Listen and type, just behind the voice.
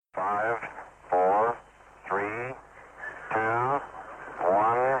5, 4, 3, 2,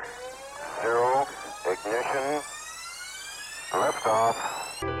 1, 0, ignition, liftoff.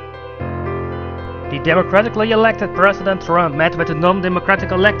 The democratically elected President Trump met with the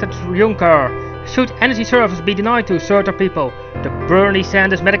non-democratically elected Juncker. Should energy service be denied to certain people? The Bernie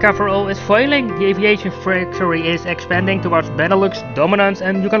Sanders Medicare for All is failing. The aviation factory is expanding towards Benelux dominance,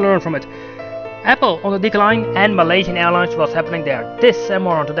 and you can learn from it. Apple on the decline, and Malaysian Airlines, what's happening there. This and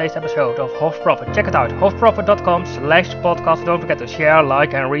more on today's episode of Hof Profit. Check it out, hofprofit.com/podcast. Don't forget to share,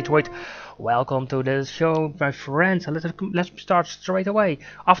 like and retweet. Welcome to the show, my friends. Let's start straight away.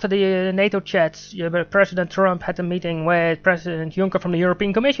 After the NATO chats, President Trump had a meeting with President Juncker from the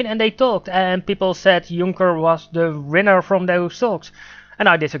European Commission, and they talked, and people said Juncker was the winner from those talks. And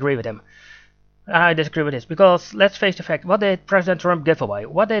I disagree with him. I disagree with this, because let's face the fact, what did President Trump give away?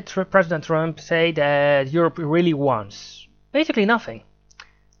 What did President Trump say that Europe really wants? Basically nothing.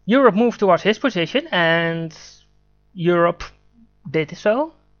 Europe moved towards his position, and Europe did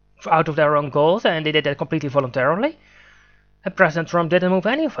so out of their own goals, and they did that completely voluntarily. And President Trump didn't move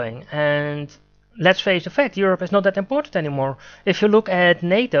anything, and let's face the fact, Europe is not that important anymore. If you look at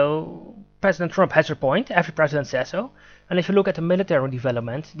NATO, President Trump has a point, every president says so. And if you look at the military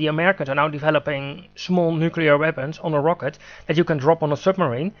development, the Americans are now developing small nuclear weapons on a rocket that you can drop on a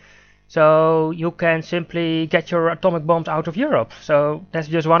submarine. So you can simply get your atomic bombs out of Europe. So that's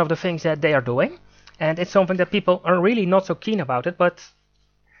just one of the things that they are doing. And it's something that people are really not so keen about it. But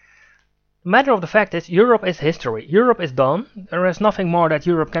the matter of the fact is, Europe is history. Europe is done. There is nothing more that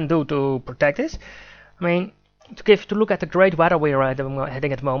Europe can do to protect this. I mean, to look at the great weather we are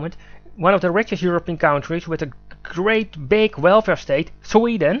heading at the moment, one of the richest European countries with a great big welfare state,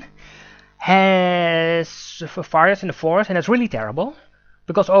 Sweden, has fires in the forest, and it's really terrible,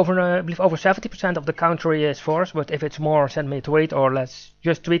 because I believe over 70% of the country is forest. But if it's more, send me a tweet, or let's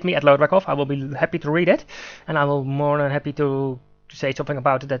just tweet me at Loudbackhoff. I will be happy to read it, and I will be more than happy to say something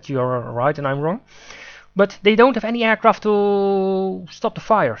about it, that you're right and I'm wrong. But they don't have any aircraft to stop the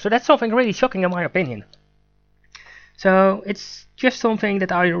fire, so that's something really shocking in my opinion. So it's just something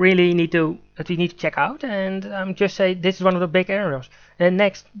that we need to check out, and just say this is one of the big areas. And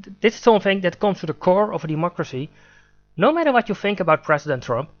next, this is something that comes to the core of a democracy. No matter what you think about President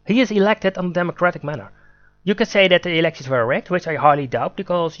Trump, he is elected in a democratic manner. You can say that the elections were rigged, which I highly doubt,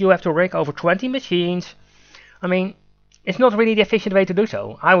 because you have to rig over 20 machines. I mean, it's not really the efficient way to do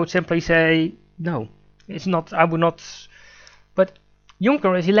so. I would simply say no. It's not. I would not. But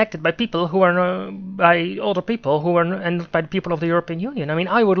Juncker is elected by people who are by other people who are and by the people of the European Union. I mean,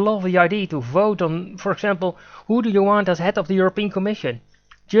 I would love the idea to vote on, for example, who do you want as head of the European Commission?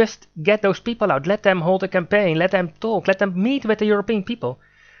 Just get those people out, let them hold a campaign, let them talk, let them meet with the European people,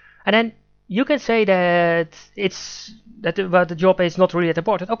 and then you can say that the job is not really that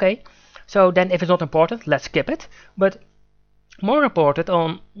important. Okay, so then if it's not important, let's skip it. But more important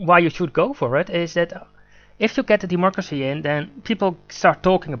on why you should go for it is that if you get the democracy in, then people start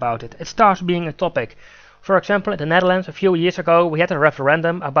talking about it. It starts being a topic. For example, in the Netherlands, a few years ago, we had a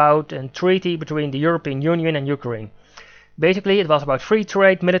referendum about a treaty between the European Union and Ukraine. Basically, it was about free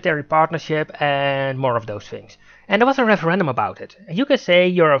trade, military partnership, and more of those things. And there was a referendum about it. And you can say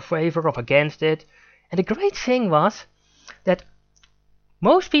you're in favor or against it. And the great thing was that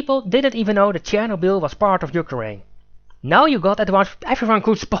most people didn't even know that Chernobyl was part of Ukraine. Now you got that everyone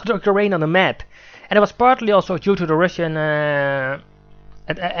could spot Ukraine on the map. And it was partly also due to the Russian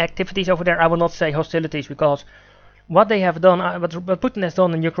activities over there. I will not say hostilities, because what they have done, what Putin has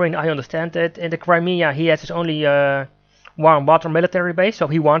done in Ukraine, I understand it. In the Crimea, he has his only warm water military base, so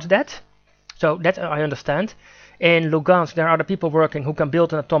he wants that. So that I understand. In Lugansk, there are other people working who can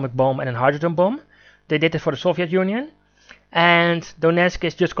build an atomic bomb and a hydrogen bomb. They did it for the Soviet Union. And Donetsk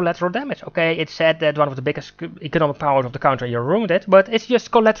is just collateral damage. Okay, it's said that one of the biggest economic powers of the country, you ruined it, but it's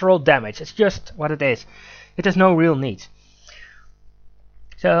just collateral damage. It's just what it is. It has no real need.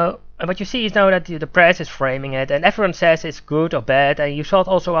 So what you see is now that the press is framing it, and everyone says it's good or bad. And you saw it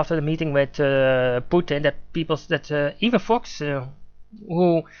also after the meeting with Putin, that even Fox,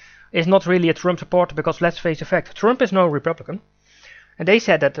 who is not really a Trump supporter, because let's face the fact, Trump is no Republican. And they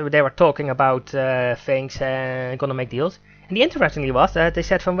said that they were talking about things and gonna make deals. And the interestingly was that they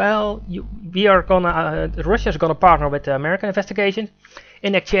said Russia's gonna partner with the American investigation.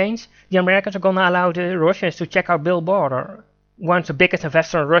 In exchange, the Americans are gonna allow the Russians to check out Bill Barr, once the biggest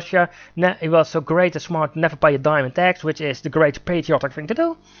investor in Russia. He was so great and smart, never pay a dime in tax, which is the great patriotic thing to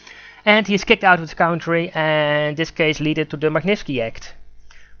do. And he's kicked out of the country, and this case led to the Magnitsky Act.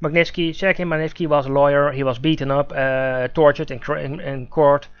 Sergei Magnitsky was a lawyer. He was beaten up, tortured in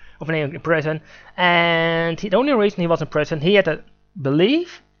court, in prison. And the only reason he was in prison, he had a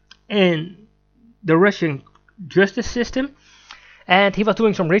belief in the Russian justice system. And he was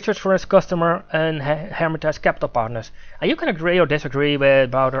doing some research for his customer and Hermitage Capital Partners. And you can agree or disagree with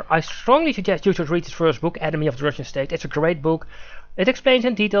Bowder. I strongly suggest you should read his first book, Enemy of the Russian State. It's a great book. It explains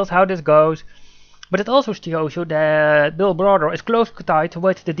in details how this goes. But it also shows you that Bill Browder is closely tied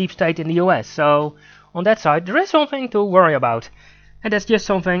with the deep state in the US. So on that side, there is something to worry about. And that's just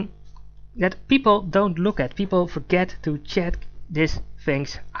something that people don't look at. People forget to check these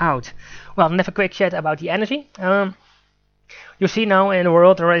things out. Well, and have a quick chat about the energy. You see now in the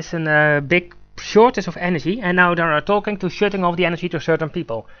world there is a big shortage of energy, and now they are talking to shutting off the energy to certain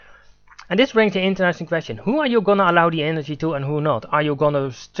people. And this brings the interesting question: who are you gonna allow the energy to, and who not? Are you gonna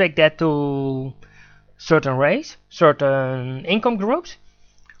restrict that to certain race, certain income groups,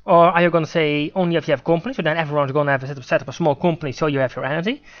 or are you gonna say only if you have companies? So then everyone's gonna have set up a small company, so you have your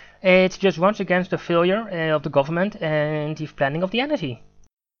energy. It's just once again the failure of the government and the planning of the energy.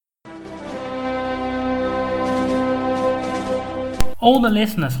 All the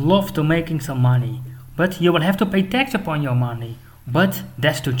listeners love to making some money, but you will have to pay tax upon your money. But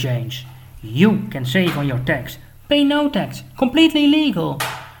that's to change. You can save on your tax. Pay no tax, completely legal.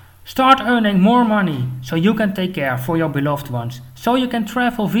 Start earning more money so you can take care for your beloved ones. So you can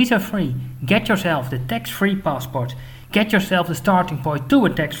travel visa-free. Get yourself the tax-free passport. Get yourself the starting point to a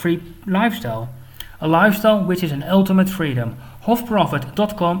tax-free lifestyle. A lifestyle which is an ultimate freedom.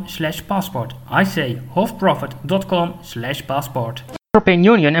 Hofprofit.com/passport. I say Hofprofit.com/passport. The European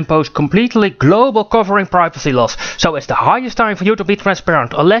Union imposed completely global covering privacy laws, so it's the highest time for you to be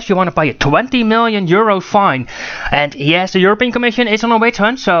transparent, unless you want to pay a 20 million euro fine. And yes, the European Commission is on a witch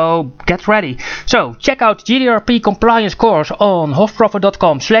hunt, so get ready. So check out GDRP compliance course on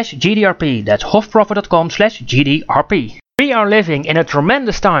hofprofit.com/GDRP. That's hofprofit.com/GDRP. We are living in a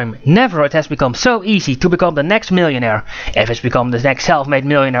tremendous time. Never it has become so easy to become the next millionaire. If it's become the next self-made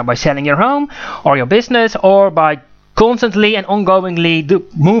millionaire by selling your home or your business, or by constantly and ongoingly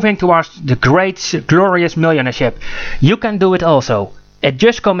moving towards the great glorious millionaireship, you can do it also. It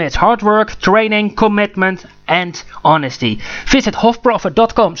just commits hard work, training, commitment and honesty. Visit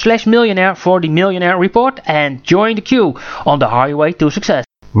hofprofit.com/millionaire for the Millionaire Report and join the queue on the highway to success.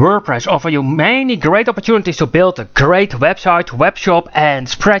 WordPress offers you many great opportunities to build a great website, web shop and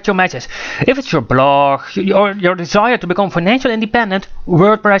spread your message. If it's your blog or your desire to become financially independent,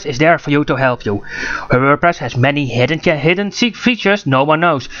 WordPress is there for you to help you. WordPress has many hidden features no one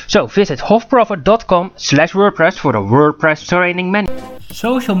knows. So visit hofprofit.com/WordPress for the WordPress training menu.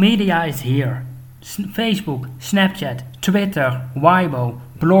 Social media is here. Facebook, Snapchat, Twitter, Weibo,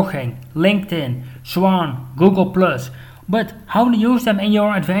 blogging, LinkedIn, Swan, Google+. But how to use them in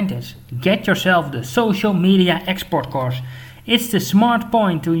your advantage? Get yourself the Social Media Export course. It's the smart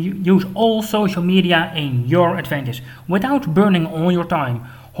point to use all social media in your advantage without burning all your time.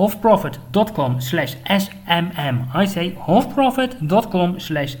 Hofprofit.com/SMM. I say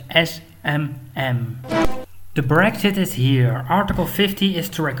Hofprofit.com/SMM. The Brexit is here. Article 50 is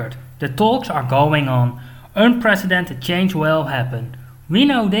triggered. The talks are going on. Unprecedented change will happen. We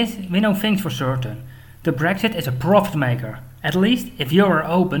know this, we know things for certain. The Brexit is a profit maker, at least if you are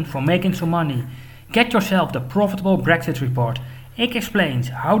open for making some money. Get yourself the Profitable Brexit Report. It explains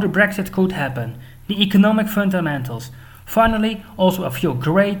how the Brexit could happen, the economic fundamentals. Finally, also a few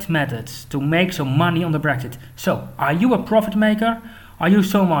great methods to make some money on the Brexit. So, are you a profit maker? Are you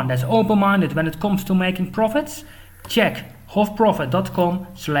someone that's open-minded when it comes to making profits? Check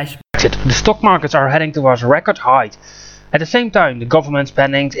hofprofit.com/Brexit. The stock markets are heading towards record height. At the same time, the government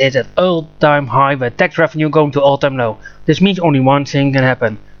spending is at all-time high with tax revenue going to all-time low. This means only one thing can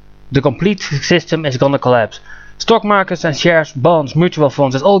happen. The complete system is gonna collapse. Stock markets and shares, bonds, mutual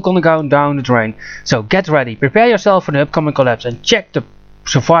funds, it's all gonna go down the drain. So get ready, prepare yourself for the upcoming collapse and check the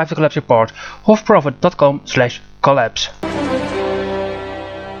Survive the Collapse report. hofprofit.com/collapse.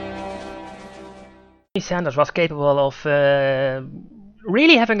 Sanders was capable of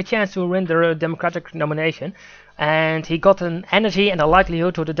really having a chance to win the Democratic nomination, and he got an energy and a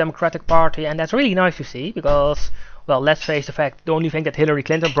likelihood to the Democratic Party, and that's really nice to see because, well, let's face the fact, the only thing that Hillary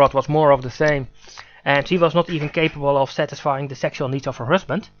Clinton brought was more of the same, and she was not even capable of satisfying the sexual needs of her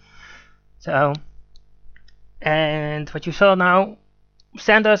husband. So, and what you saw now,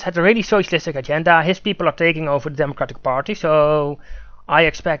 Sanders had a really socialistic agenda. His people are taking over the Democratic Party, so I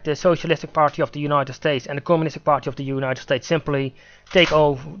expect the Socialistic Party of the United States and the Communistic Party of the United States simply take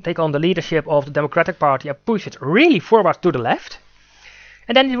on the leadership of the Democratic Party and push it really forward to the left.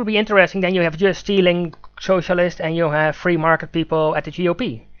 And then it will be interesting, then you have just stealing socialists and you have free market people at the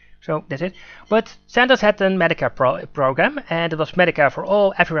GOP. So that's it. But Sanders had a Medicare program, and it was Medicare for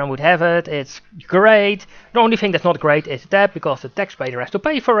all. Everyone would have it. It's great. The only thing that's not great is the debt, because the taxpayer has to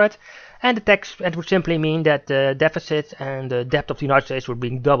pay for it. And it would simply mean that the deficit and the debt of the United States were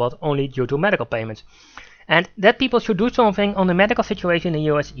being doubled only due to medical payments. And that people should do something on the medical situation in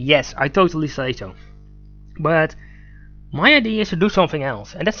the US, yes, I totally say so. But my idea is to do something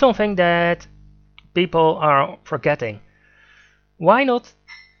else, and that's something that people are forgetting. Why not,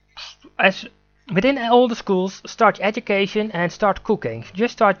 as within all the schools, start education and start cooking?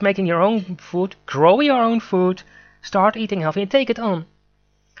 Just start making your own food, grow your own food, start eating healthy and take it on.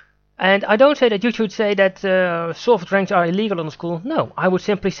 And I don't say that you should say that soft drinks are illegal in the school. No, I would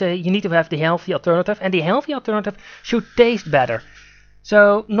simply say you need to have the healthy alternative, and the healthy alternative should taste better.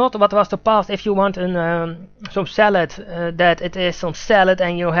 So not what was the past. If you want some salad, that it is some salad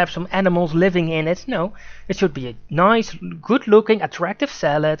and you have some animals living in it. No, it should be a nice, good-looking, attractive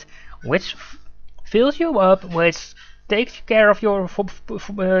salad, which fills you up, which takes care of your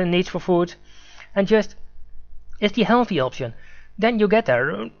needs for food, and just is the healthy option. Then you get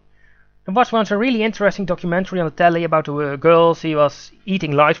there. There was once a really interesting documentary on the telly about a girl. She was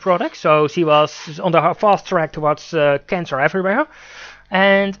eating live products, so she was on the fast track towards cancer everywhere,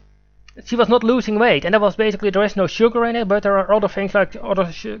 and she was not losing weight. And that was basically, there is no sugar in it, but there are other things like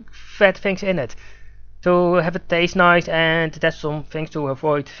other fat things in it to have it taste nice, and that's some things to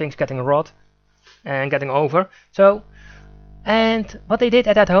avoid things getting rot and getting over. So, and what they did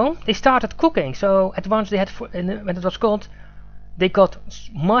at that home, they started cooking. So at once they had, when it was cold, they got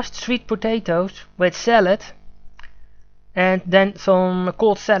mashed sweet potatoes with salad, and then some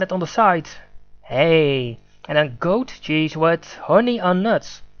cold salad on the side. Hey, and then goat cheese with honey and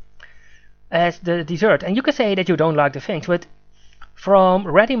nuts as the dessert. And you can say that you don't like the things, but from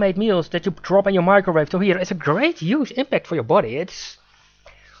ready-made meals that you drop in your microwave to here, it's a great huge impact for your body.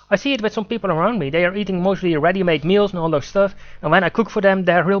 I see it with some people around me. They are eating mostly ready-made meals and all those stuff, and when I cook for them,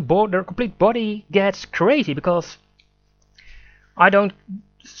 their complete body gets crazy, because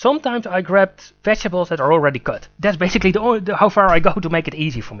sometimes I grabbed vegetables that are already cut. That's basically how far I go to make it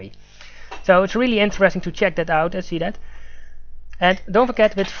easy for me. So it's really interesting to check that out and see that. And don't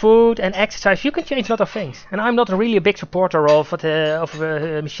forget, with food and exercise, you can change a lot of things. And I'm not really a big supporter of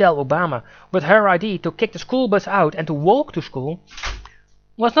Michelle Obama, but her idea to kick the school bus out and to walk to school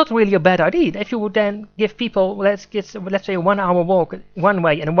was not really a bad idea. If you would then give people, let's say, a 1 hour walk one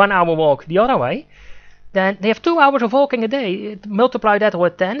way and a 1 hour walk the other way, then they have 2 hours of walking a day. Multiply that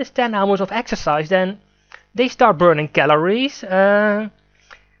with 10, it's 10 hours of exercise. Then they start burning calories. The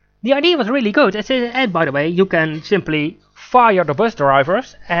idea was really good. And by the way, you can simply fire the bus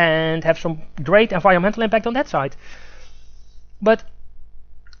drivers and have some great environmental impact on that side. But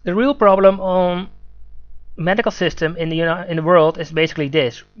the real problem on medical system in the world is basically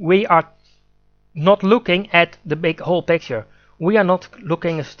this: we are not looking at the big whole picture. We are not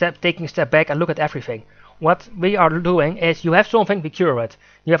taking a step back and look at everything. What we are doing is, you have something, we cure it.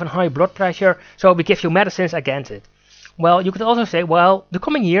 You have a high blood pressure, so we give you medicines against it. Well, you could also say, well, the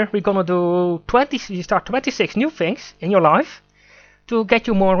coming year we're gonna do 26 new things in your life to get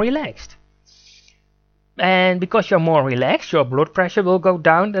you more relaxed. And because you're more relaxed, your blood pressure will go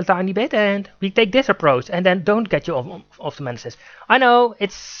down a tiny bit, and we take this approach, and then don't get you off the medicines. I know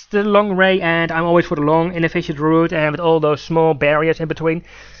it's the long way, and I'm always for the long, inefficient route, and with all those small barriers in between,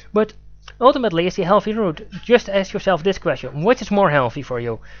 but ultimately it's the healthy route. Just ask yourself this question: which is more healthy for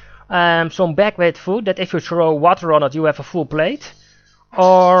you? Some backbread food that if you throw water on it you have a full plate,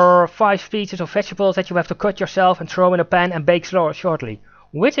 or 5 pieces of vegetables that you have to cut yourself and throw in a pan and bake shortly?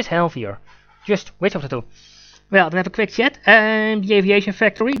 Which is healthier? Just which of the two? Well, then have a quick chat. The Aviation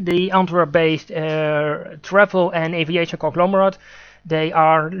Factory, the Antwerp-based travel and aviation conglomerate, they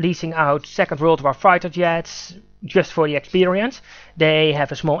are leasing out Second World War fighter jets just for the experience. They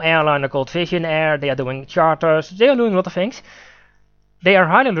have a small airliner called Vision Air. They are doing charters. They are doing a lot of things. They are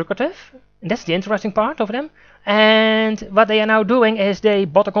highly lucrative, and that's the interesting part of them. And what they are now doing is they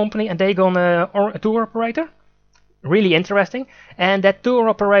bought a company and they gonna a tour operator. Really interesting. And that tour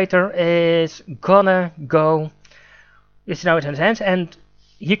operator is gonna go, it's now in his hands, and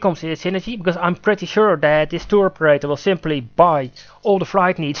here comes the synergy, because I'm pretty sure that this tour operator will simply buy all the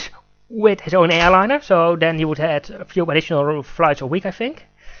flight needs with his own airliner, so then he would have a few additional flights a week, I think.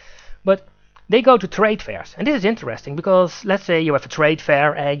 But they go to trade fairs, and this is interesting, because let's say you have a trade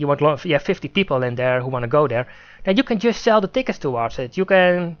fair and you have 50 people in there who want to go there, then you can just sell the tickets towards it.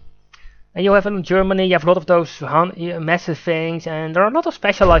 And you have in Germany, you have a lot of those massive things, and there are a lot of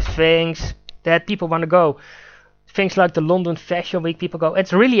specialized things that people want to go. things like the London Fashion Week people go.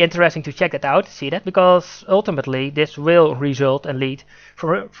 It's really interesting to check that out, see that, because ultimately this will result and lead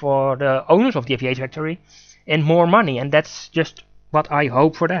for the owners of the aviation factory in more money, and that's just what I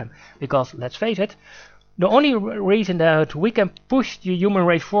hope for them. Because let's face it, the only reason that we can push the human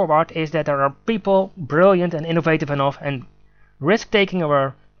race forward is that there are people brilliant and innovative enough and risk-taking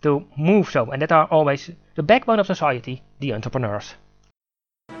aware to move so, and that are always the backbone of society, the entrepreneurs.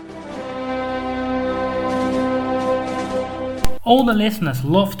 All the listeners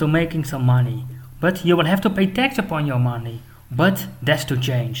love to making some money, but you will have to pay tax upon your money. But that's to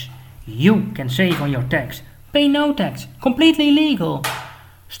change. You can save on your tax. Pay no tax, completely legal.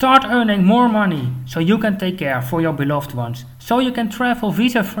 Start earning more money so you can take care for your beloved ones, so you can travel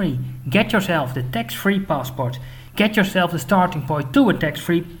visa-free. Get yourself the tax-free passport. Get yourself the starting point to a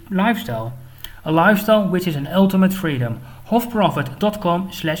tax-free lifestyle. A lifestyle which is an ultimate freedom.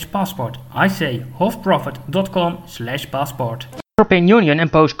 hofprofit.com/passport. I say hofprofit.com/passport. The European Union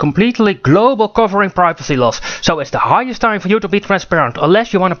imposed completely global covering privacy laws, so it's the highest time for you to be transparent,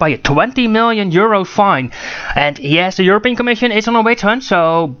 unless you want to pay a 20 million euro fine. And yes, the European Commission is on a witch hunt,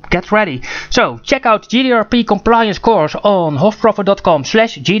 so get ready. So check out GDRP compliance course on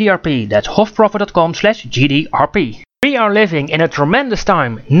hofprofit.com/GDRP. That's hofprofit.com/GDRP. We are living in a tremendous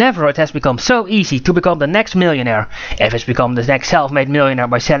time. Never it has become so easy to become the next millionaire. If it's become the next self-made millionaire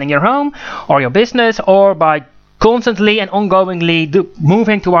by selling your home or your business, or by constantly and ongoingly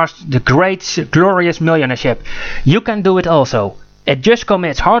moving towards the great glorious millionaireship, you can do it also. It just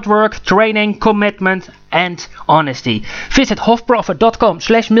commits hard work, training, commitment and honesty. Visit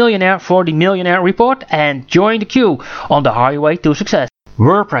hofprofit.com/millionaire for the millionaire report and join the queue on the highway to success.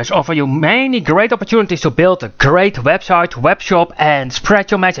 WordPress offers you many great opportunities to build a great website, web shop and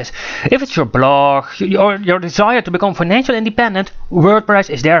spread your message. If it's your blog or your desire to become financially independent, WordPress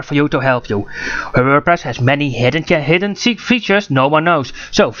is there for you to help you. WordPress has many hidden features no one knows.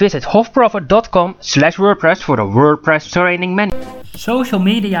 So visit hofprofit.com/WordPress for the WordPress training menu. Social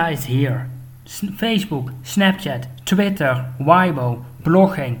media is here. Facebook, Snapchat, Twitter, Weibo,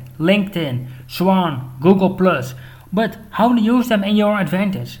 blogging, LinkedIn, Swan, Google+. But how to use them in your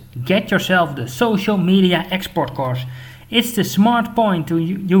advantage? Get yourself the Social Media Export course. It's the smart point to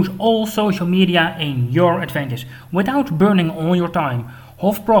use all social media in your advantage without burning all your time.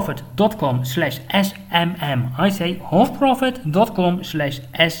 hofprofit.com/SMM. I say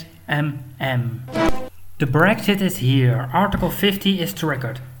hofprofit.com/SMM. The Brexit is here. Article 50 is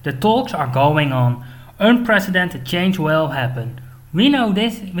triggered. The talks are going on. Unprecedented change will happen. We know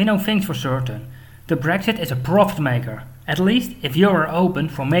this, we know things for certain. The Brexit is a profit maker, at least if you are open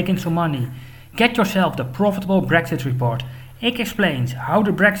for making some money. Get yourself the Profitable Brexit Report. It explains how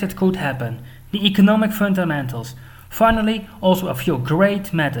the Brexit could happen, the economic fundamentals. Finally, also a few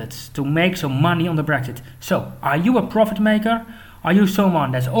great methods to make some money on the Brexit. So, are you a profit maker? Are you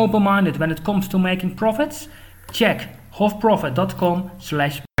someone that's open-minded when it comes to making profits? Check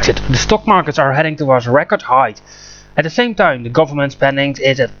hofprofit.com/Brexit. The stock markets are heading towards record height. At the same time, the government spending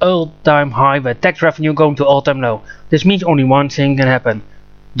is at all-time high with tax revenue going to all-time low. This means only one thing can happen.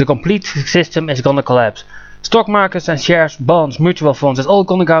 The complete system is gonna collapse. Stock markets and shares, bonds, mutual funds, it's all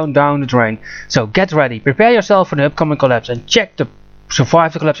gonna go down the drain. So get ready, prepare yourself for the upcoming collapse and check the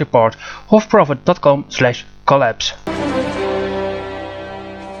Survive the Collapse report, hofprofit.com/collapse.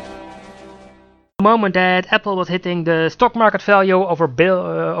 The moment that Apple was hitting the stock market value over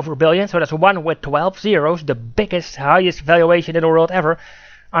a billion, so that's one with 12 zeros, the biggest, highest valuation in the world ever,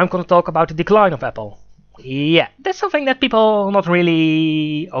 I'm going to talk about the decline of Apple. Yeah, that's something that people are not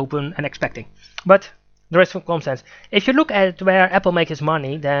really open and expecting. But there is some common sense. If you look at where Apple makes its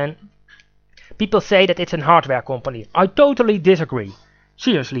money, then people say that it's a hardware company. I totally disagree.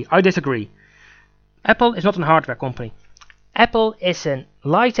 Seriously, I disagree. Apple is not a hardware company. Apple is a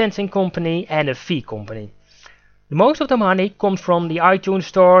licensing company and a fee company. Most of the money comes from the iTunes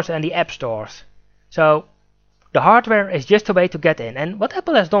stores and the app stores. So the hardware is just a way to get in. And what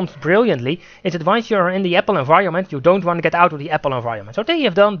Apple has done brilliantly is that once you're in the Apple environment, you don't want to get out of the Apple environment. So they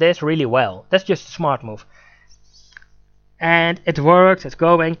have done this really well. That's just a smart move. And it works, it's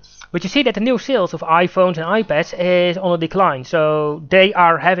going. But you see that the new sales of iPhones and iPads is on a decline. So they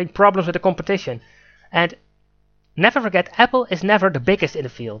are having problems with the competition. And never forget, Apple is never the biggest in the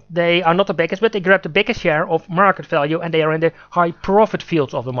field. They are not the biggest, but they grab the biggest share of market value and they are in the high profit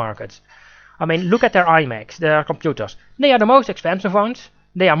fields of the markets. I mean, look at their iMacs, their computers. They are the most expensive ones.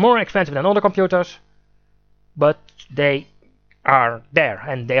 They are more expensive than other computers, but they are there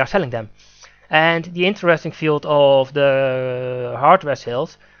and they are selling them. And the interesting field of the hardware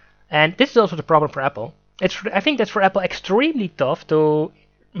sales, and this is also the problem for Apple. I think that's for Apple extremely tough to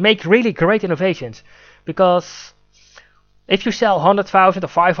make really great innovations, because If you sell 100,000 or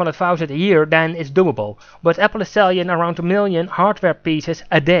 500,000 a year, then it's doable. But Apple is selling around 1 million hardware pieces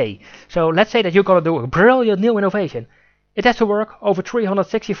a day. So let's say that you're going to do a brilliant new innovation. It has to work over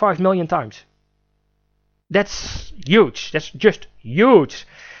 365 million times. That's huge. That's just huge.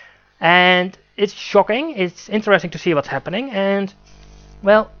 And it's shocking. It's interesting to see what's happening. And,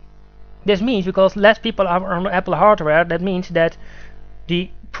 well, this means because less people are on Apple hardware, that means that the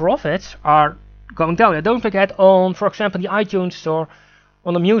profits are going down. And don't forget, on, for example, the iTunes store,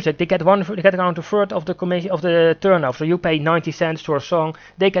 on the music, they get around a third of the turnover. So you pay 90 cents for a song,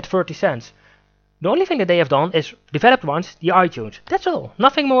 they get 30 cents. The only thing that they have done is developed once the iTunes. That's all.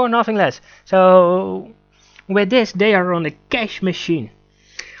 Nothing more, nothing less. So with this, they are on a cash machine.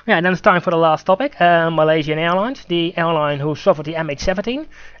 Yeah, and then it's time for the last topic. Malaysian Airlines, the airline who suffered the MH17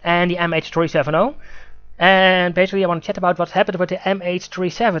 and the MH370. And basically I want to chat about what happened with the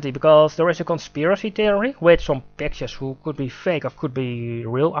MH370, because there is a conspiracy theory with some pictures who could be fake or could be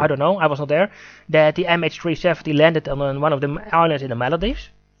real, I don't know, I was not there, that the MH370 landed on one of the islands in the Maldives,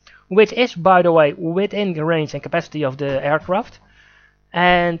 which is, by the way, within the range and capacity of the aircraft.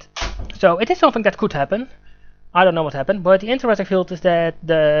 And so it is something that could happen. I don't know what happened, but the interesting field is that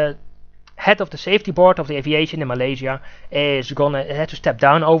the head of the safety board of the aviation in Malaysia is had to step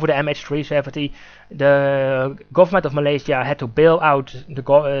down over the MH370. The government of Malaysia had to bail out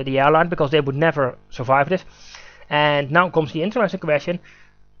the airline because they would never survive this. And now comes the interesting question.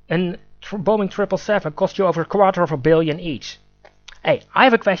 A Boeing 777 cost you over $250 million each. Hey, I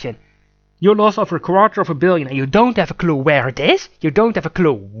have a question. You lost over $250 million and you don't have a clue where it is? You don't have a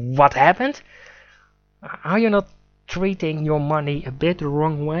clue what happened? Are you not treating your money a bit the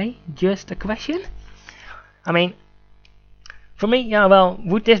wrong way? Just a question. I mean, for me, yeah, well,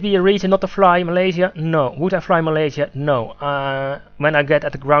 would this be a reason not to fly Malaysia? No. Would I fly Malaysia? No. When I get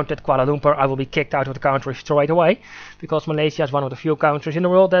at the ground at Kuala Lumpur, I will be kicked out of the country straight away, because Malaysia is one of the few countries in the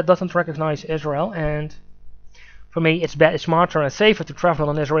world that doesn't recognize Israel, and for me it's smarter and safer to travel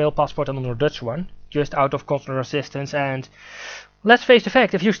on an Israeli passport than on a Dutch one, just out of consular assistance. And let's face the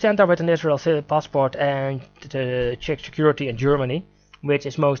fact, if you stand there with an Israeli passport and check security in Germany, which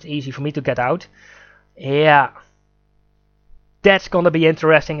is most easy for me to get out, yeah, that's gonna be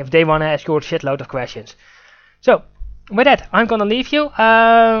interesting if they wanna ask you a shitload of questions. So, with that, I'm gonna leave you.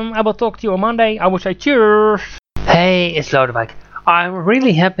 I will talk to you on Monday. I will say cheers! Hey, it's Lodewijk. I'm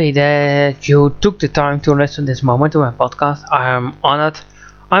really happy that you took the time to listen this moment to my podcast. I'm honored.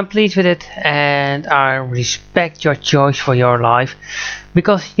 I'm pleased with it, and I respect your choice for your life,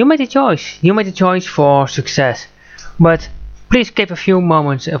 because you made a choice. You made a choice for success. But please keep a few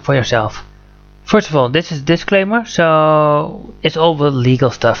moments for yourself. First of all, this is a disclaimer, so it's all the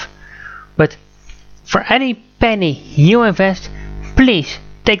legal stuff. But for any penny you invest, please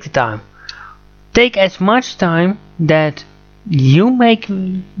take the time. Take as much time that you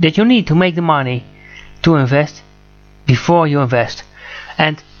need to make the money to invest before you invest.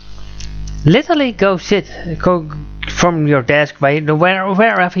 And literally go from your desk,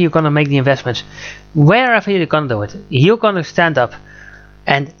 wherever you're gonna make the investments, wherever you're gonna do it, you're gonna stand up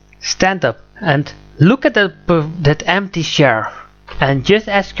and look at that empty chair and just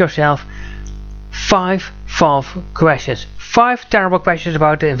ask yourself 5 questions, 5 terrible questions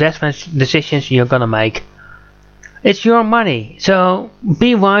about the investment decisions you're gonna make. It's your money, so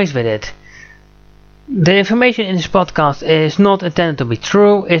be wise with it. The information in this podcast is not intended to be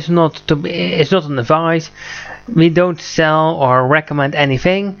true. It's not an advice. We don't sell or recommend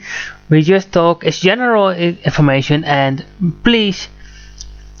anything. We just talk. It's general information, and please,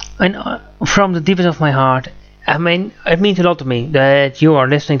 and from the deepest of my heart, I mean, it means a lot to me that you are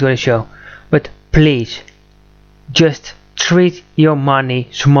listening to the show. But please, just treat your money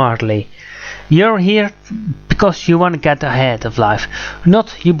smartly. You're here because you want to get ahead of life,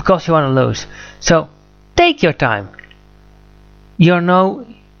 not because you want to lose. So take your time.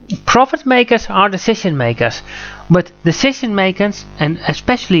 Profit makers are decision makers, but decision makers, and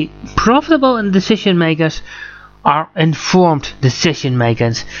especially profitable decision makers, are informed decision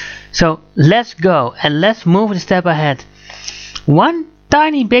makers. So let's go and let's move a step ahead. One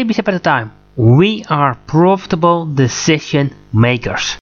tiny baby step at a time. We are profitable decision makers.